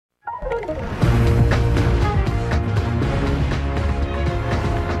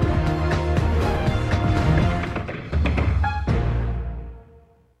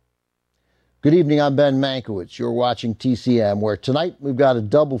Good evening, I'm Ben Mankiewicz. You're watching TCM, where tonight we've got a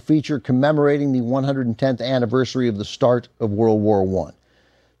double feature commemorating the 110th anniversary of the start of World War I.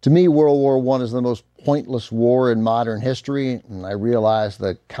 To me, World War I is the most pointless war in modern history, and I realize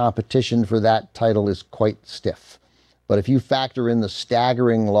the competition for that title is quite stiff. But if you factor in the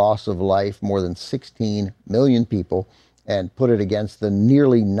staggering loss of life, more than 16 million people, and put it against the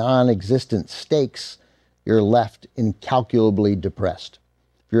nearly non-existent stakes, you're left incalculably depressed.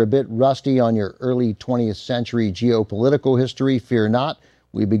 If you're a bit rusty on your early 20th century geopolitical history, fear not.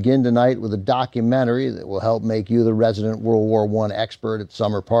 We begin tonight with a documentary that will help make you the resident World War I expert at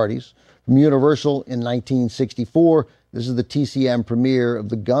summer parties. From Universal in 1964, this is the TCM premiere of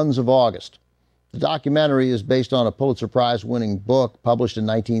The Guns of August. The documentary is based on a Pulitzer Prize-winning book published in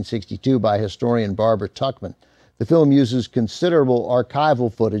 1962 by historian Barbara Tuchman. The film uses considerable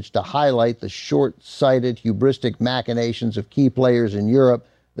archival footage to highlight the short-sighted, hubristic machinations of key players in Europe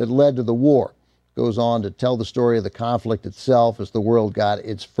that led to the war. It goes on to tell the story of the conflict itself as the world got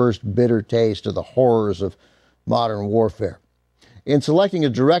its first bitter taste of the horrors of modern warfare. In selecting a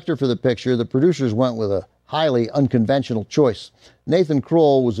director for the picture, the producers went with a highly unconventional choice. Nathan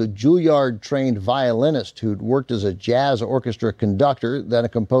Kroll was a Juilliard-trained violinist who'd worked as a jazz orchestra conductor, then a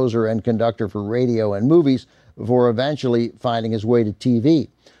composer and conductor for radio and movies, before eventually finding his way to TV.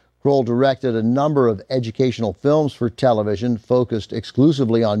 Kroll directed a number of educational films for television focused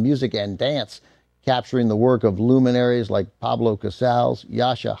exclusively on music and dance, capturing the work of luminaries like Pablo Casals,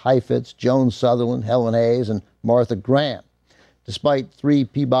 Jascha Heifetz, Joan Sutherland, Helen Hayes, and Martha Graham. Despite 3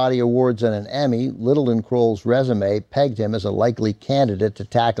 Peabody Awards and an Emmy, little in Kroll's resume pegged him as a likely candidate to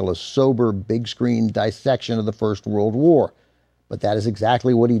tackle a sober, big-screen dissection of the First World War. But that is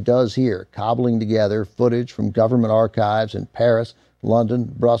exactly what he does here, cobbling together footage from government archives in Paris,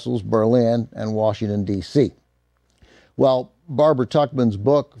 London, Brussels, Berlin, and Washington, D.C. Well, Barbara Tuchman's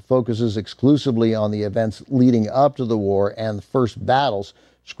book focuses exclusively on the events leading up to the war and the first battles.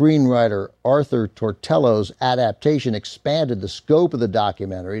 Screenwriter Arthur Tortello's adaptation expanded the scope of the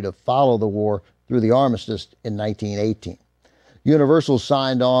documentary to follow the war through the armistice in 1918. Universal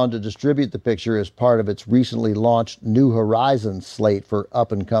signed on to distribute the picture as part of its recently launched New Horizons slate for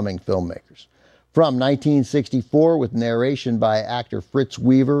up-and-coming filmmakers. From 1964, with narration by actor Fritz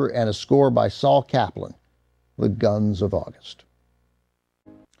Weaver and a score by Saul Kaplan, The Guns of August.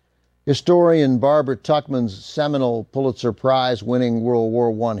 Historian Barbara Tuchman's seminal Pulitzer Prize-winning World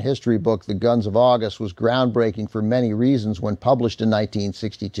War I history book, The Guns of August, was groundbreaking for many reasons when published in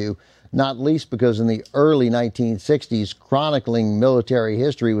 1962, not least because in the early 1960s, chronicling military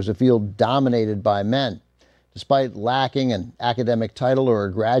history was a field dominated by men. Despite lacking an academic title or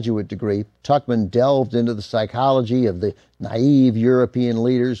a graduate degree, Tuchman delved into the psychology of the naive European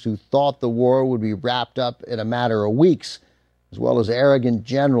leaders who thought the war would be wrapped up in a matter of weeks, as well as arrogant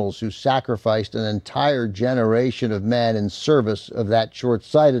generals who sacrificed an entire generation of men in service of that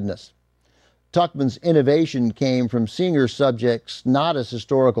short-sightedness. Tuchman's innovation came from seeing her subjects not as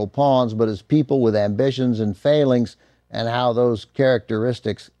historical pawns, but as people with ambitions and failings, and how those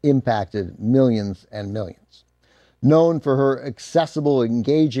characteristics impacted millions and millions. Known for her accessible,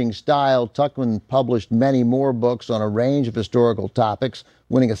 engaging style, Tuchman published many more books on a range of historical topics,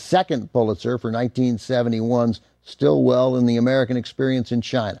 winning a second Pulitzer for 1971's Stilwell and the American Experience in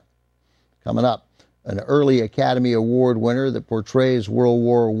China. Coming up, an early Academy Award winner that portrays World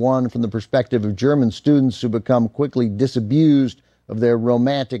War I from the perspective of German students who become quickly disabused of their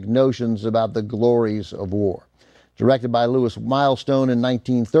romantic notions about the glories of war. Directed by Louis Milestone in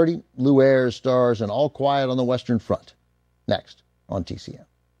 1930, Lou Ayres stars in All Quiet on the Western Front. Next on TCM.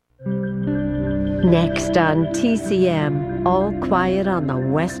 Next on TCM, All Quiet on the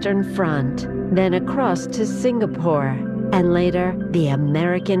Western Front. Then across to Singapore. And later, The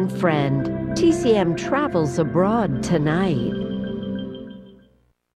American Friend. TCM travels abroad tonight.